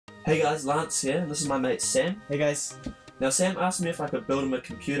Hey guys, Lance here, and this is my mate Sam. Hey guys. Now Sam asked me if I could build him a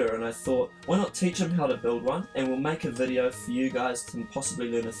computer, and I thought, why not teach him how to build one, and we'll make a video for you guys to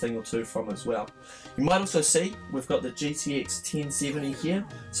possibly learn a thing or two from as well. You might also see, we've got the GTX1070 here,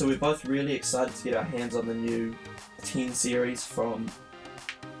 so we're both really excited to get our hands on the new 10 series from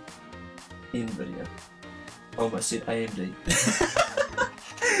NVIDIA. I almost said AMD.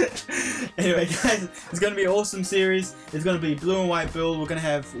 Anyway guys, it's going to be an awesome series. It's going to be blue and white build. We're going to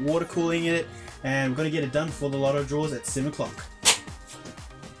have water cooling in it, and we're going to get it done for the lotto draws at 7 o'clock.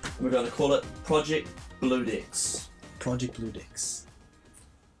 We're going to call it Project Bluedex. Project Bluedex.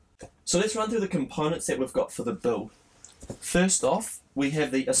 So let's run through the components that we've got for the build. First off, we have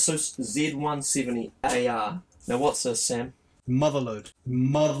the Asus Z170AR. Now what's this, Sam? Motherload.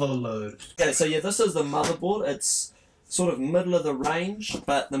 Motherload. Okay, so yeah, this is the motherboard. It's sort of middle of the range,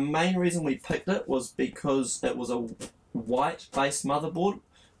 but the main reason we picked it was because it was a white based motherboard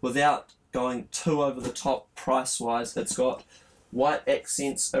without going too over the top price wise. It's got white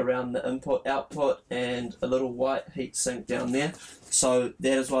accents around the input output and a little white heatsink down there, so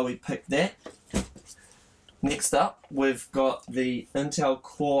that is why we picked that. Next up, we've got the Intel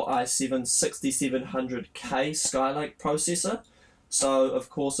Core i7-6700K Skylake processor. So, of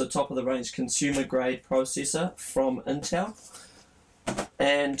course, a top-of-the-range consumer-grade processor from Intel.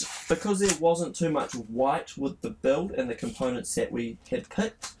 And because there wasn't too much white with the build and the components that we had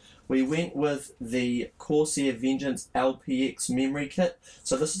picked, we went with the Corsair Vengeance LPX memory kit.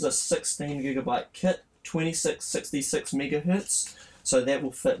 So this is a 16GB kit, 2666 MHz. So that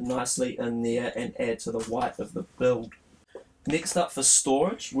will fit nicely in there and add to the white of the build. Next up for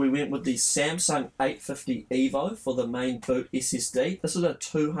storage, we went with the Samsung 850 EVO for the main boot SSD. This is a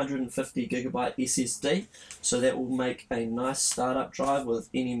 250GB SSD, so that will make a nice startup drive with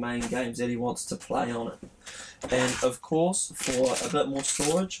any main games that he wants to play on it. And of course, for a bit more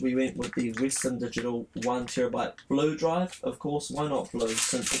storage, we went with the Western Digital 1TB blue drive. Of course, why not blue,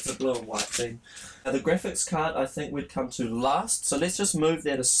 since it's a blue and white theme. Now the graphics card I think we'd come to last, so let's just move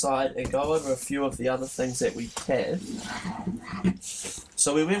that aside and go over a few of the other things that we have.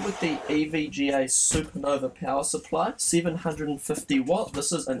 So we went with the EVGA Supernova power supply, 750 watt.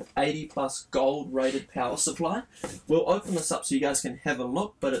 This is an 80 plus gold rated power supply. We'll open this up so you guys can have a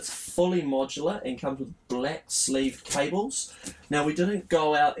look, but it's fully modular and comes with black sleeve cables. Now we didn't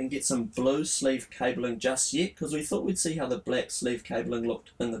go out and get some blue sleeve cabling just yet because we thought we'd see how the black sleeve cabling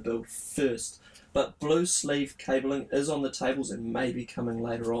looked in the build first. But blue sleeve cabling is on the tables and may be coming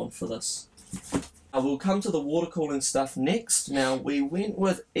later on for this. We'll come to the water cooling stuff next. Now we went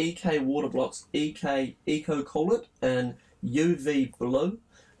with EK Water Blocks EK Eco Coolant in UV Blue.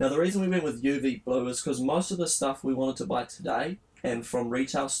 Now the reason we went with UV Blue is because most of the stuff we wanted to buy today and from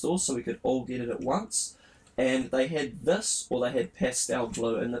retail stores so we could all get it at once. And they had this or they had pastel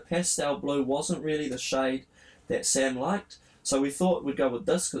blue, and the pastel blue wasn't really the shade that Sam liked. So we thought we'd go with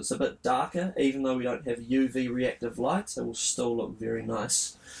this because it's a bit darker. Even though we don't have UV reactive lights, it will still look very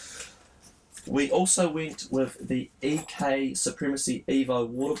nice. We also went with the EK Supremacy Evo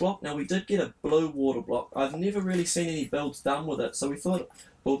water block. Now we did get a blue water block. I've never really seen any builds done with it, so we thought it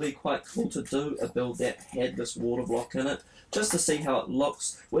would be quite cool to do a build that had this water block in it, just to see how it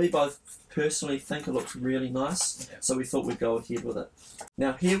looks. We both personally think it looks really nice, so we thought we'd go ahead with it.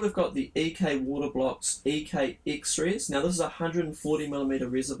 Now here we've got the EK Water Blocks EK X-Res. Now this is a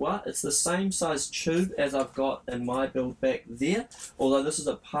 140mm reservoir. It's the same size tube as I've got in my build back there, although this is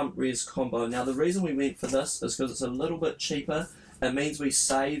a pump res combo. Now the reason we went for this is because it's a little bit cheaper. It means we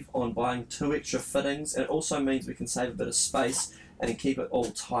save on buying 2 extra fittings, and it also means we can save a bit of space and keep it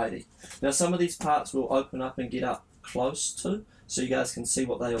all tidy. Now some of these parts we'll open up and get up close to, so you guys can see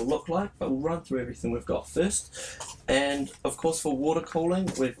what they all look like, but we'll run through everything we've got first. And of course for water cooling,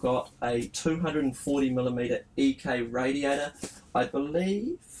 we've got a 240mm EK radiator. I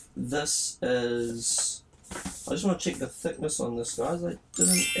believe this is... I just want to check the thickness on this, guys. I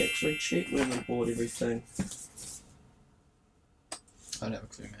didn't actually check when we bought everything. I don't have a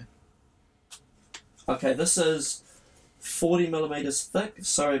clue, man. Okay, this is 40mm thick.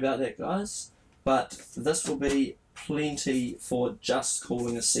 Sorry about that, guys. But this will be plenty for just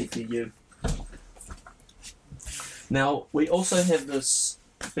cooling a CPU. Now we also have this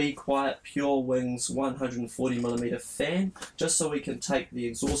Be Quiet Pure Wings 140mm fan, just so we can take the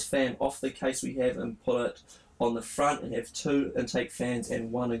exhaust fan off the case we have and put it on the front and have 2 intake fans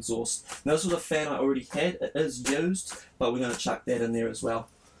and 1 exhaust. Now this was a fan I already had. It is used, but we're going to chuck that in there as well.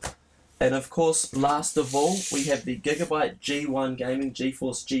 And of course, last of all, we have the Gigabyte G1 Gaming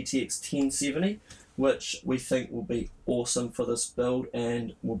GeForce GTX 1070, which we think will be awesome for this build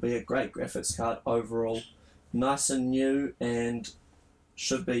and will be a great graphics card overall. Nice and new and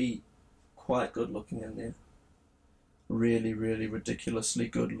should be quite good looking in there. Really, really ridiculously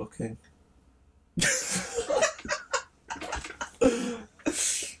good looking.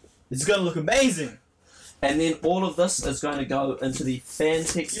 It's gonna look amazing. And then all of this is going to go into the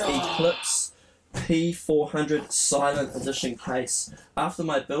Fantex Eclipse P400 Silent Edition case. After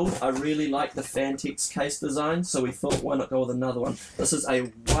my build, I really like the Fantex case design, so we thought, why not go with another one? This is a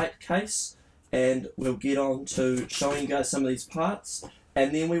white case, and we'll get on to showing you guys some of these parts.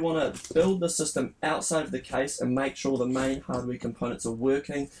 And then we want to build the system outside of the case and make sure the main hardware components are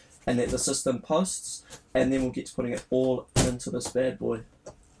working and that the system posts, and then we'll get to putting it all into this bad boy.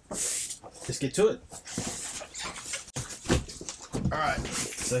 Let's get to it. Alright,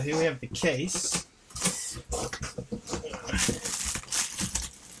 so here we have the case.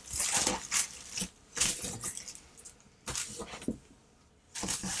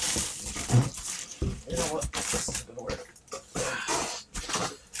 You know what? This is going to work.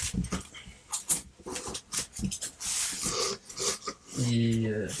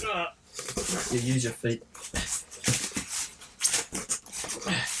 Yeah. You use your feet.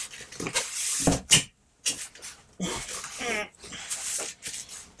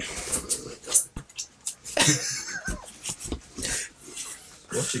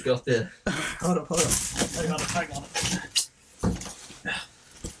 What you got there? Hold on. I got it.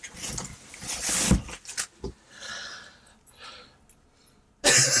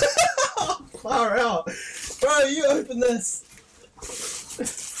 Far out. Bro, you open this.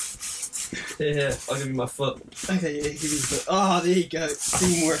 Yeah, I'll give you my foot. Okay, yeah, give me the foot. Oh, there you go.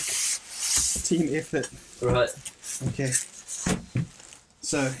 Teamwork. Team effort. Right. Okay.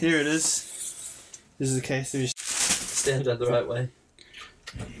 So, here it is. This is the case. There's Stand it the right way.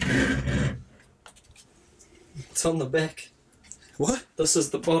 It's on the back. what? This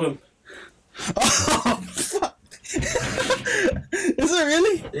is the bottom. Oh, fuck. Is it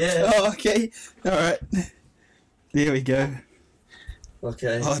really? Yeah. Oh, okay. Alright. There we go.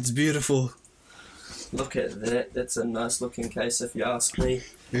 Okay. Oh, it's beautiful. Look at that. That's a nice looking case if you ask me.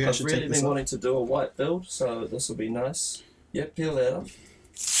 Maybe I I've should really take this been off. wanting to do a white build, so this will be nice. Yep, peel that off.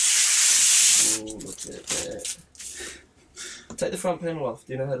 Ooh, look at that. Take the front panel off.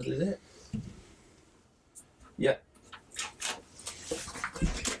 Do you know how to do that? Yep.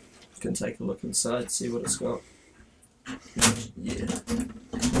 You can take a look inside, see what it's got. Yeah.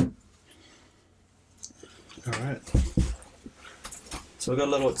 Alright. So we've got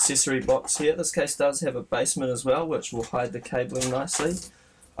a little accessory box here. This case does have a basement as well, which will hide the cabling nicely.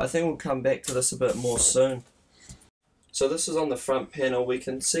 I think we'll come back to this a bit more soon. So this is on the front panel. We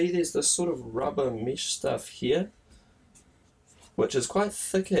can see there's this sort of rubber mesh stuff here, which is quite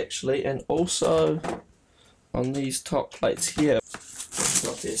thick actually, and also on these top plates here.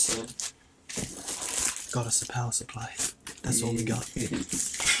 Got there, Sam. Got us a power supply. That's all we got.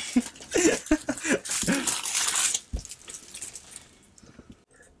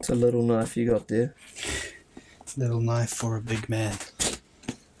 It's a little knife you got there. Little knife for a big man.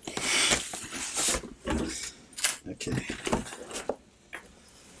 Okay.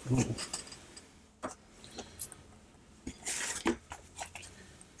 Ooh.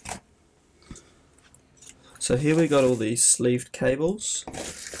 So here we got all these sleeved cables.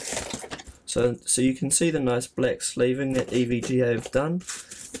 So you can see the nice black sleeving that EVGA have done.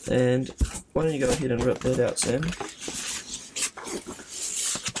 And why don't you go ahead and rip that out, Sam?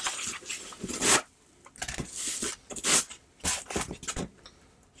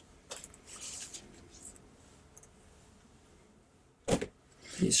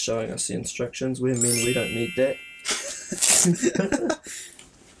 He's showing us the instructions. We mean we don't need that.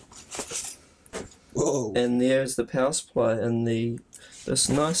 Whoa. And there's the power supply in this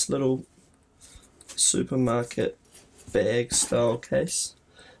nice little supermarket bag style case.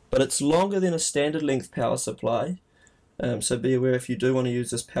 But it's longer than a standard length power supply. So be aware if you do want to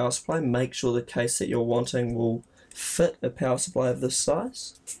use this power supply, make sure the case that you're wanting will fit a power supply of this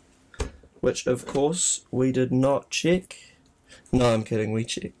size. Which of course we did not check. No, I'm kidding, we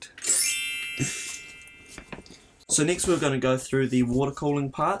checked. So next we're going to go through the water cooling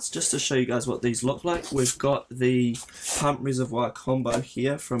parts just to show you guys what these look like. We've got the pump reservoir combo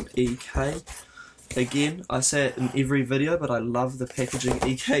here from EK. Again, I say it in every video, but I love the packaging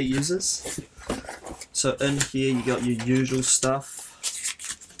EK uses. So in here you got your usual stuff,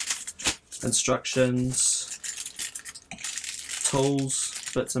 instructions,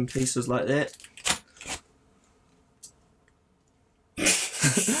 tools, bits and pieces like that.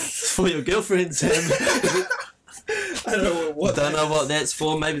 For your girlfriend, Sam. I don't know what. Don't know what that's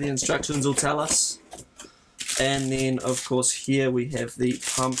for. Maybe the instructions will tell us. And then, of course, here we have the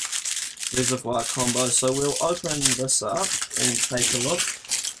pump reservoir combo. So we'll open this up and take a look.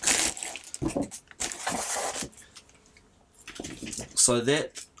 So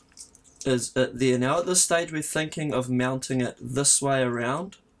that is it there. Now at this stage we're thinking of mounting it this way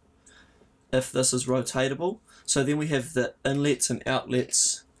around, if this is rotatable. So then we have the inlets and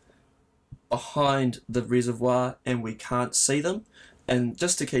outlets behind the reservoir and we can't see them, and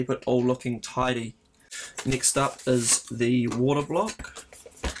just to keep it all looking tidy. Next up is the water block.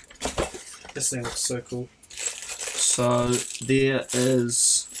 This thing looks so cool. So there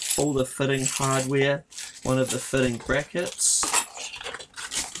is all the fitting hardware, one of the fitting brackets,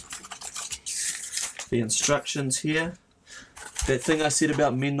 the instructions here. That thing I said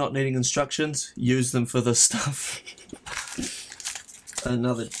about men not needing instructions, use them for this stuff.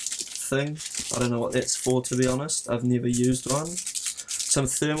 Another thing, I don't know what that's for, to be honest, I've never used one. Some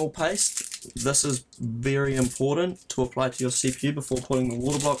thermal paste, this is very important to apply to your CPU before putting the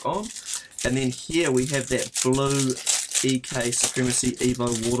water block on. And then here we have that blue EK Supremacy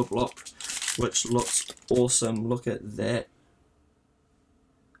Evo water block, which looks awesome. Look at that.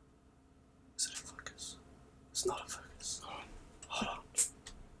 Is it in focus? It's not in focus. Hold on.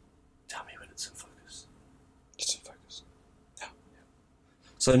 Tell me when it's in focus. It's in focus. Yeah.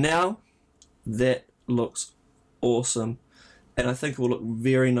 So now that looks awesome, and I think it will look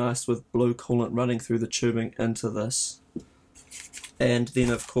very nice with blue coolant running through the tubing into this. And then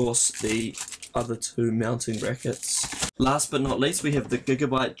of course the other two mounting brackets. Last but not least, we have the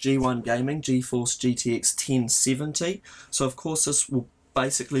Gigabyte G1 Gaming GeForce GTX 1070. So of course this will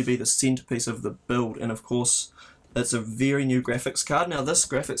basically be the centerpiece of the build, and of course it's a very new graphics card. Now this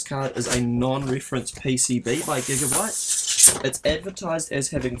graphics card is a non-reference PCB by Gigabyte. It's advertised as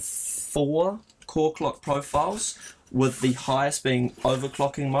having 4 core clock profiles, with the highest being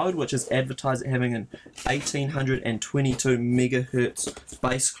overclocking mode, which is advertised as having an 1822 megahertz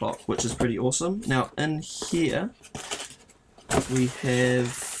base clock, which is pretty awesome. Now in here we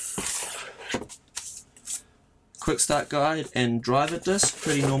have quick start guide and driver disc,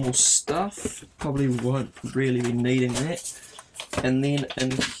 pretty normal stuff, probably won't really be needing that. And then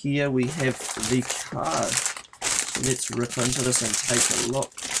in here we have the card. So let's rip into this and take a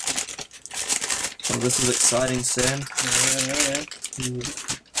look. Oh, this is exciting, Sam.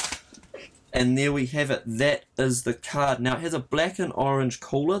 And there we have it. That is the card. Now it has a black and orange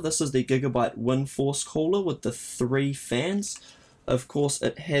cooler. This is the Gigabyte WindForce cooler with the 3 fans. Of course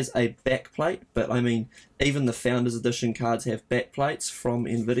it has a backplate, but I mean even the Founders Edition cards have backplates from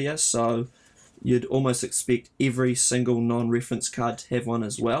Nvidia, so you'd almost expect every single non-reference card to have one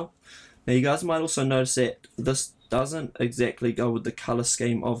as well. Now you guys might also notice that this doesn't exactly go with the color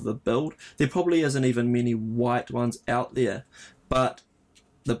scheme of the build. There probably isn't even many white ones out there, but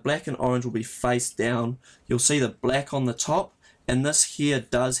the black and orange will be face down. You'll see the black on the top, and this here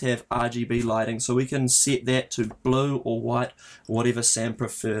does have RGB lighting, so we can set that to blue or white, whatever Sam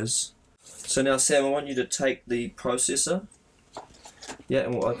prefers. So now Sam, I want you to take the processor, yeah,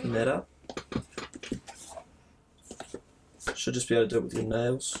 and we'll open that up. Should just be able to do it with your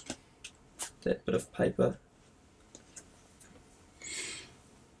nails, that bit of paper.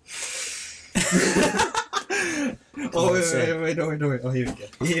 Oh, wait. Oh, here we go.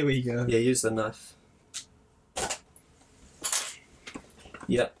 Here we go. Yeah, use the knife.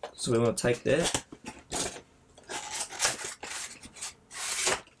 Yep, so we want to take that.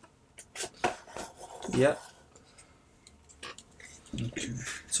 Yep. Okay.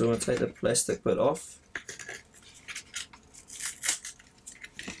 So we want to take the plastic bit off.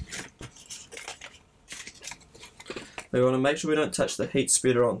 We want to make sure we don't touch the heat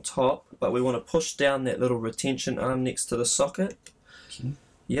spreader on top, but we want to push down that little retention arm next to the socket. Okay.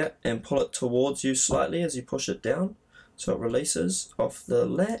 Yeah, and pull it towards you slightly as you push it down, so it releases off the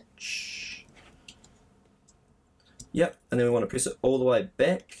latch. Yep, and then we want to press it all the way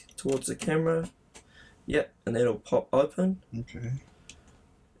back towards the camera. Yep, and then it'll pop open. Okay.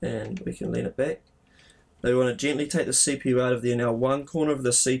 And we can lean it back. Now we want to gently take the CPU out of there. Now one corner of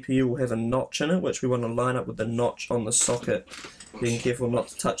the CPU will have a notch in it, which we want to line up with the notch on the socket. Being careful not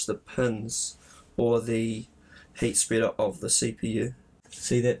to touch the pins or the heat spreader of the CPU.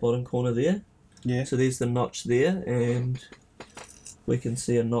 See that bottom corner there? Yeah. So there's the notch there, and we can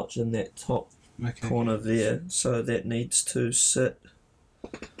see a notch in that top corner there. So that needs to sit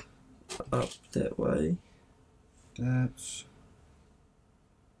up that way.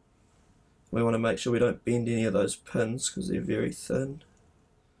 We want to make sure we don't bend any of those pins because they're very thin.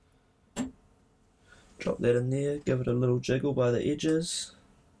 Drop that in there, give it a little jiggle by the edges.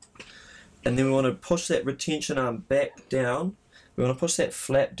 And then we want to push that retention arm back down. We want to push that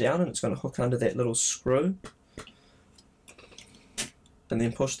flap down, and it's going to hook under that little screw. and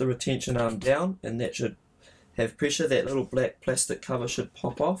then push the retention arm down, and that should have pressure. That little black plastic cover should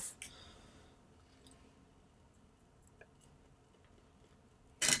pop off.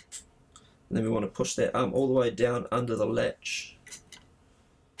 And then we want to push that arm all the way down under the latch.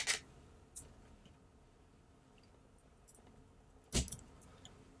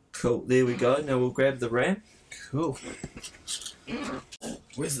 Cool, there we go. Now we'll grab the RAM. Cool.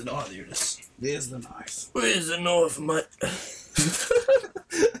 Where's the knife? There it is. There's the knife. Where's the knife, mate?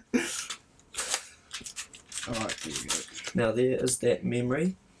 Alright, here we go. Now there is that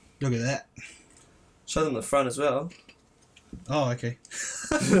memory. Look at that. Show them the front as well. Oh, okay.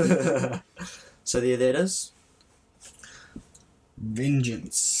 So there that is.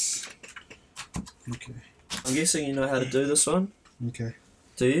 Vengeance. Okay. I'm guessing you know how to do this one. Okay.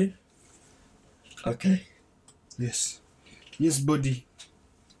 Do you? Okay. Yes. Yes, buddy.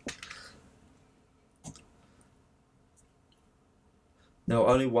 Now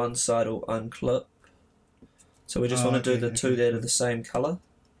only one side will unclip. So we just want to do the two that are the same colour.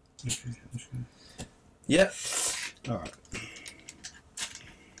 Okay. Yep. Alright.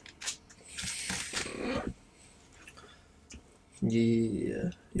 Yeah,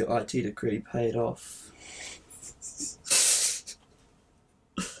 your IT degree paid off.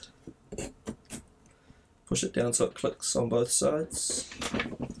 Push it down so it clicks on both sides.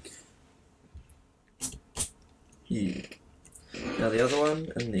 Yeah. Now the other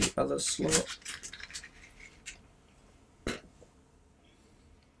one in the other slot.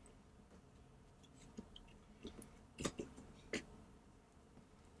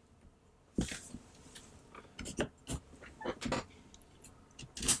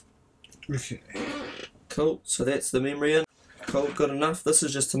 Okay. Cool, so that's the memory in. Cool, good enough. This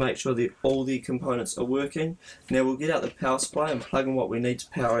is just to make sure that all the components are working. Now we'll get out the power supply and plug in what we need to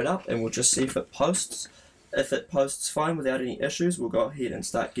power it up, and we'll just see if it posts. If it posts fine without any issues, we'll go ahead and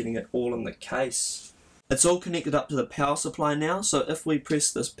start getting it all in the case. It's all connected up to the power supply now, so if we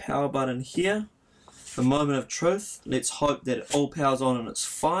press this power button here, a moment of truth, let's hope that it all powers on and it's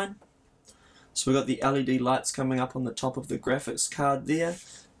fine. So we've got the LED lights coming up on the top of the graphics card there.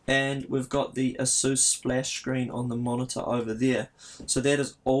 And we've got the ASUS splash screen on the monitor over there. So that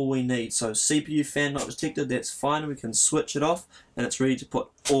is all we need. So CPU fan not detected, that's fine. We can switch it off and it's ready to put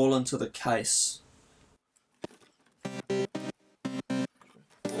all into the case.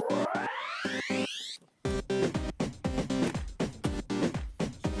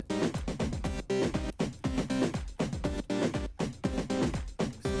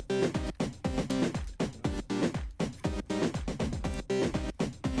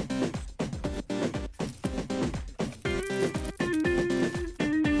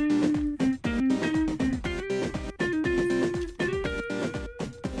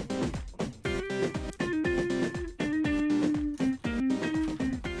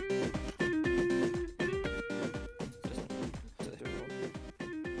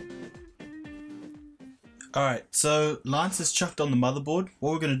 Alright, so Lance is chucked on the motherboard.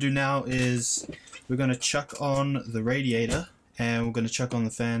 What we're going to do now is we're going to chuck on the radiator and we're going to chuck on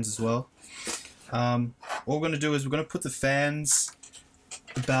the fans as well. What we're going to do is we're going to put the fans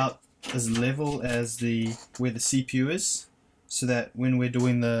about as level as where the CPU is, so that when we're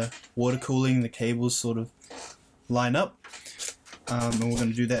doing the water cooling, the cables sort of line up. And we're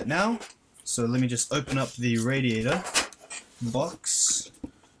going to do that now. So let me just open up the radiator box.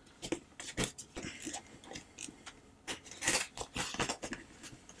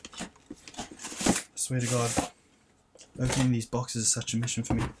 Swear to God, opening these boxes is such a mission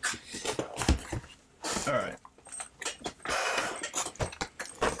for me. Alright.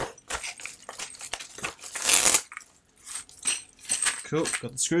 Cool,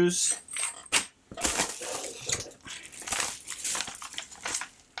 got the screws.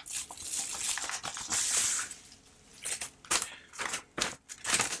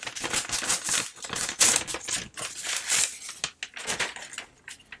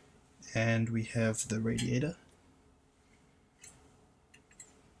 And we have the radiator.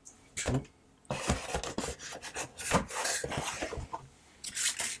 Cool.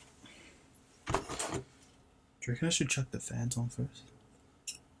 Do you reckon I should chuck the fans on first?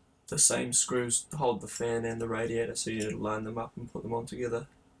 The same screws hold the fan and the radiator, so you need to line them up and put them on together.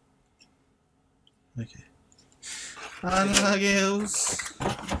 Okay. Unluggles.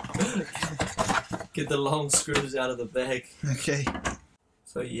 Get the long screws out of the bag. Okay.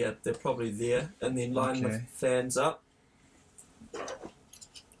 So yeah, they're probably there, and then line the fans up.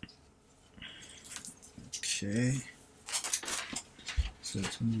 Okay. So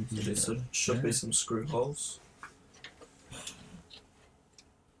it's There should be some screw holes.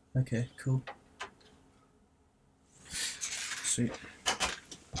 Okay, cool. Sweet.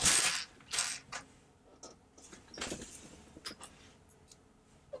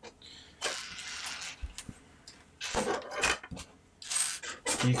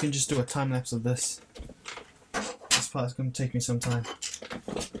 You can just do a time lapse of this. This part's going to take me some time.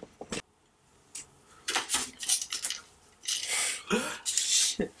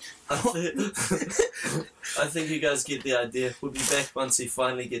 I think you guys get the idea. We'll be back once he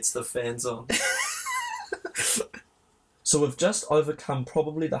finally gets the fans on. So we've just overcome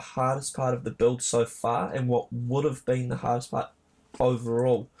probably the hardest part of the build so far, and what would have been the hardest part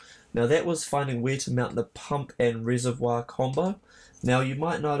overall. Now that was finding where to mount the pump and reservoir combo. Now you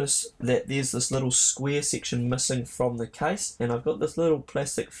might notice that there's this little square section missing from the case, and I've got this little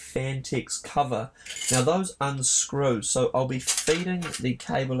plastic Fantex cover. Now those unscrew, so I'll be feeding the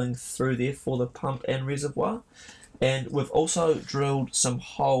cabling through there for the pump and reservoir. And we've also drilled some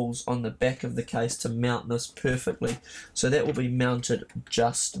holes on the back of the case to mount this perfectly. So that will be mounted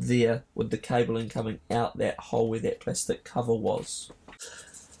just there with the cabling coming out that hole where that plastic cover was.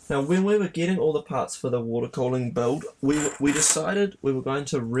 Now when we were getting all the parts for the water cooling build, we decided we were going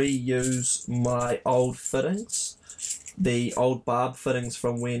to reuse my old fittings. The old barb fittings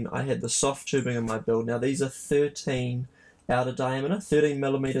from when I had the soft tubing in my build. Now these are 13 outer diameter, 13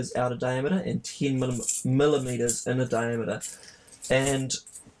 millimeters outer diameter, and 10 millimeters inner diameter. And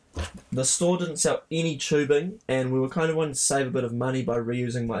the store didn't sell any tubing, and we were kind of wanting to save a bit of money by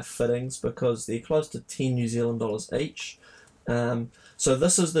reusing my fittings because they're close to 10 New Zealand dollars each. So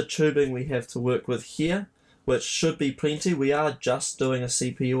this is the tubing we have to work with here, which should be plenty. We are just doing a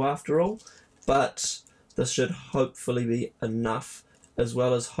CPU after all, but this should hopefully be enough, as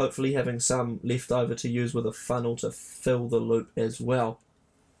well as hopefully having some left over to use with a funnel to fill the loop as well.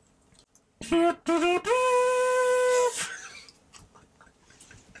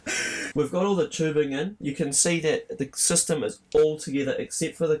 We've got all the tubing in. You can see that the system is all together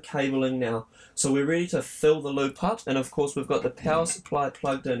except for the cabling now. So we're ready to fill the loop up, and of course we've got the power supply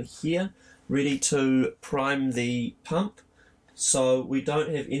plugged in here, ready to prime the pump. So we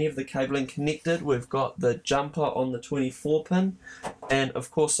don't have any of the cabling connected. We've got the jumper on the 24 pin, and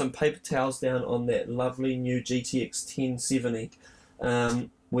of course some paper towels down on that lovely new GTX1070.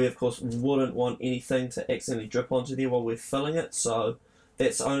 We of course wouldn't want anything to accidentally drip onto there while we're filling it, so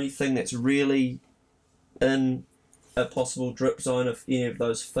that's the only thing that's really in a possible drip zone if any of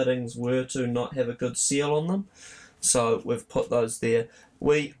those fittings were to not have a good seal on them. So we've put those there.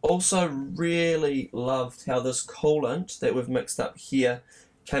 We also really loved how this coolant that we've mixed up here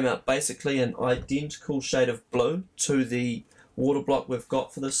came out basically an identical shade of blue to the water block we've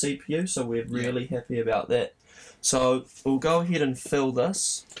got for the CPU, so we're really happy about that. So we'll go ahead and fill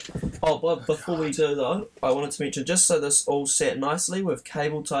this. Oh, but before we do though, I wanted to mention, just so this all sat nicely, we've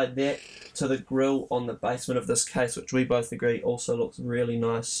cable tied that to the grill on the basement of this case, which we both agree also looks really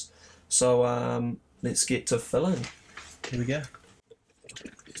nice. So let's get to filling. Here we go.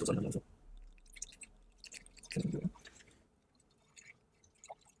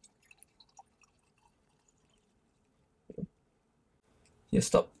 Yeah,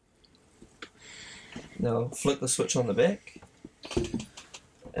 stop. Now flick the switch on the back,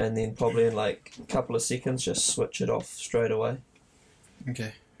 and then probably in like a couple of seconds just switch it off straight away.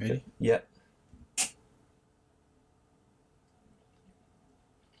 Okay, ready? Yeah.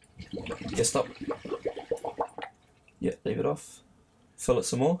 Yeah, stop. Yeah, leave it off. Fill it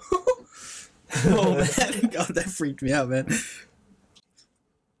some more. Oh man, God, that freaked me out, man.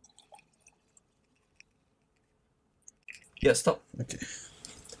 Yeah, stop. Okay.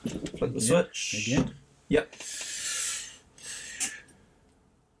 Flick the switch. Again? Yep.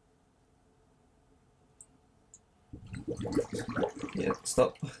 Yeah,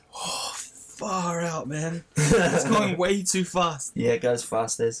 stop. Oh, far out, man. It's going way too fast. Yeah, it goes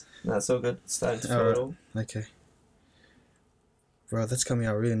fast as. No, it's all good. It's starting to fill it all. Okay. Bro, that's coming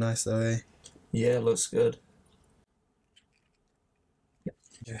out really nice though, eh? Yeah, it looks good. Yep.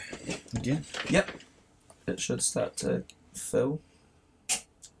 Yeah. Again? Yep. It should start to fill.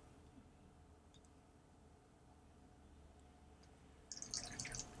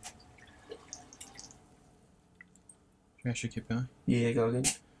 I should keep going. Yeah, go again.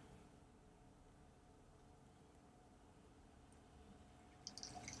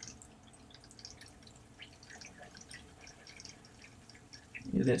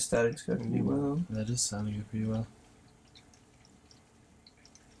 Yeah, that's starting to go pretty well. That is sounding good pretty well.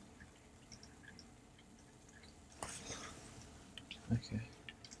 Okay.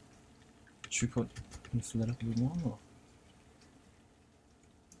 Should we fill it up a bit more? Or?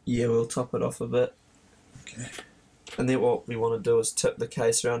 Yeah, we'll top it off a bit. Okay. And then what we want to do is tip the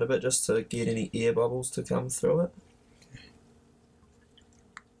case around a bit just to get any air bubbles to come through it. Okay.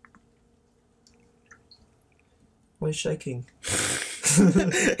 Why are you shaking?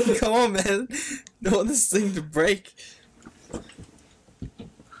 Come on, man. Don't want this thing to break.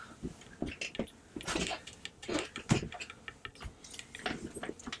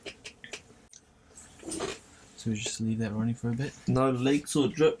 we just leave that running for a bit. No leaks or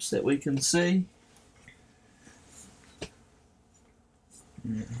drips that we can see.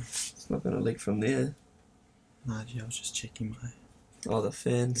 Yeah. It's not going to leak from there. Nah, gee, I was just checking my... Oh, the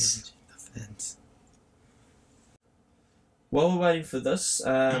fans. Yeah, the fans. While we're waiting for this,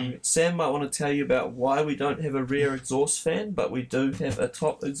 Sam might want to tell you about why we don't have a rear exhaust fan, but we do have a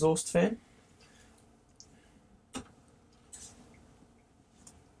top exhaust fan.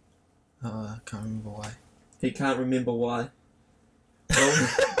 I can't remember why. He can't remember why.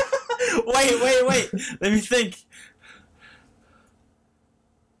 Wait. Let me think.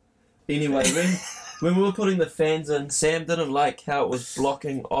 Anyway, when we were putting the fans in, Sam didn't like how it was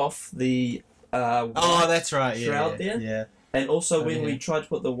blocking off the Oh, that's right. shroud there. Yeah. And also when yeah. we tried to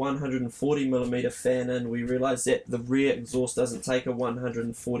put the 140mm fan in, we realised that the rear exhaust doesn't take a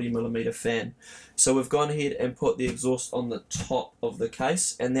 140mm fan. So we've gone ahead and put the exhaust on the top of the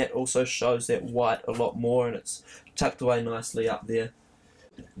case, and that also shows that white a lot more, and it's tucked away nicely up there.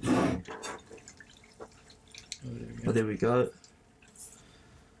 Oh, there we go.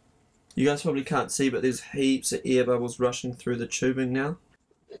 You guys probably can't see, but there's heaps of air bubbles rushing through the tubing now.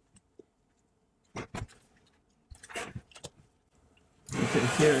 You can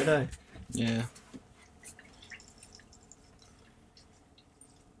hear it, eh? Yeah.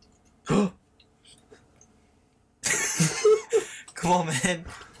 Come on, man.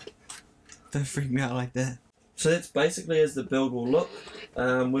 Don't freak me out like that. So that's basically as the build will look.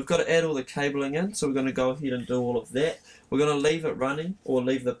 We've got to add all the cabling in, so we're going to go ahead and do all of that. We're going to leave it running, or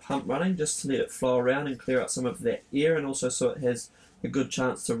leave the pump running, just to let it flow around and clear out some of that air, and also so it has a good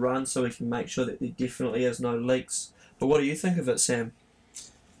chance to run, so we can make sure that there definitely is no leaks. But what do you think of it, Sam?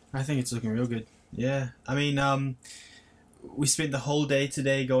 I think it's looking real good. Yeah. I mean, we spent the whole day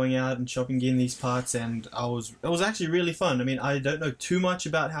today going out and shopping, getting these parts, and it was actually really fun. I mean, I don't know too much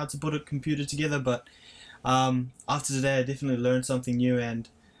about how to put a computer together, but after today I definitely learned something new, and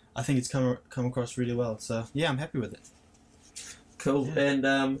I think it's come across really well. So yeah, I'm happy with it. Cool. Yeah.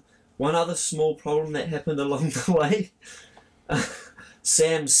 And one other small problem that happened along the way,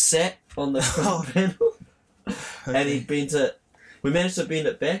 Sam sat on the front panel, and he bent it. We managed to bend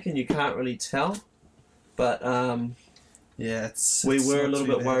it back, and you can't really tell, but yeah, we were a not little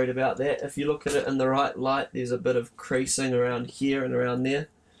too bit bad. worried about that. If you look at it in the right light, there's a bit of creasing around here and around there,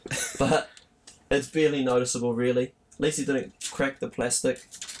 but it's barely noticeable, really. At least he didn't crack the plastic.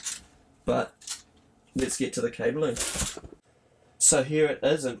 But let's get to the cabling. So here it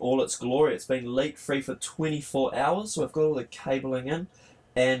is in all its glory. It's been leak free for 24 hours. So we've got all the cabling in,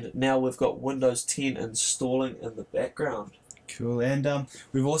 and now we've got Windows 10 installing in the background. Cool, and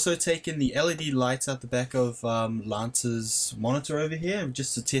we've also taken the LED lights out the back of Lance's monitor over here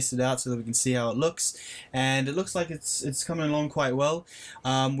just to test it out so that we can see how it looks, and it looks like it's coming along quite well.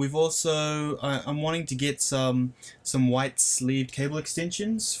 We've also I'm wanting to get some white sleeved cable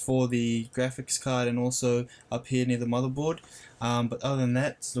extensions for the graphics card and also up here near the motherboard, but other than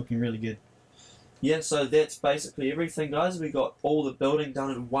that, it's looking really good. Yeah, so that's basically everything, guys. We got all the building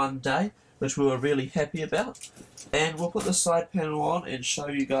done in one day, which we were really happy about. And we'll put the side panel on and show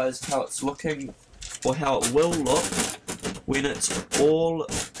you guys how it's looking, or how it will look when it's all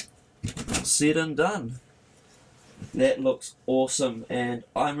said and done. That looks awesome, and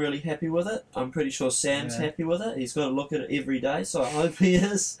I'm really happy with it. I'm pretty sure Sam's happy with it. He's got to look at it every day, so I hope he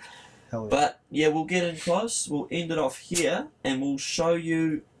is. Hell yeah. But yeah, we'll get in close. We'll end it off here, and we'll show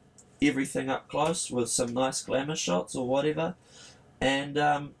you everything up close with some nice glamour shots or whatever.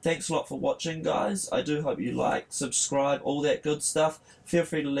 And thanks a lot for watching, guys. I do hope you like, subscribe, all that good stuff. Feel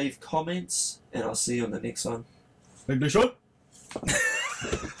free to leave comments, and I'll see you on the next one. Big shot.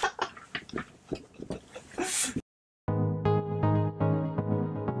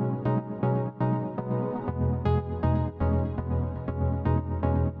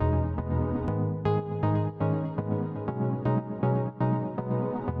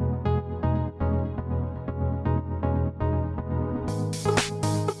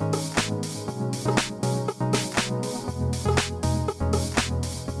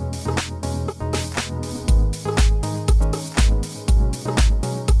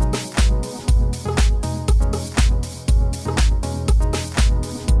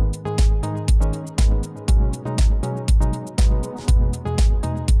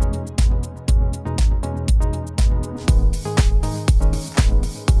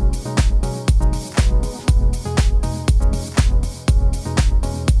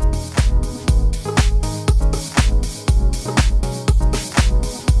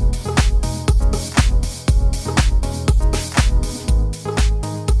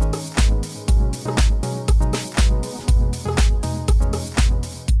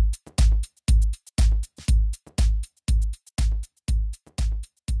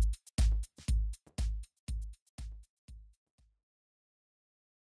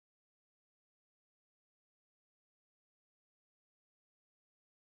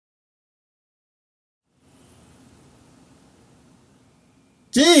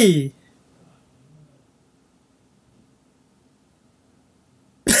 Gee!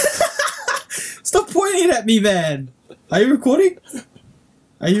 Stop pointing at me, man! Are you recording?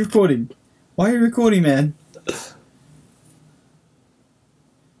 Are you recording? Why are you recording, man?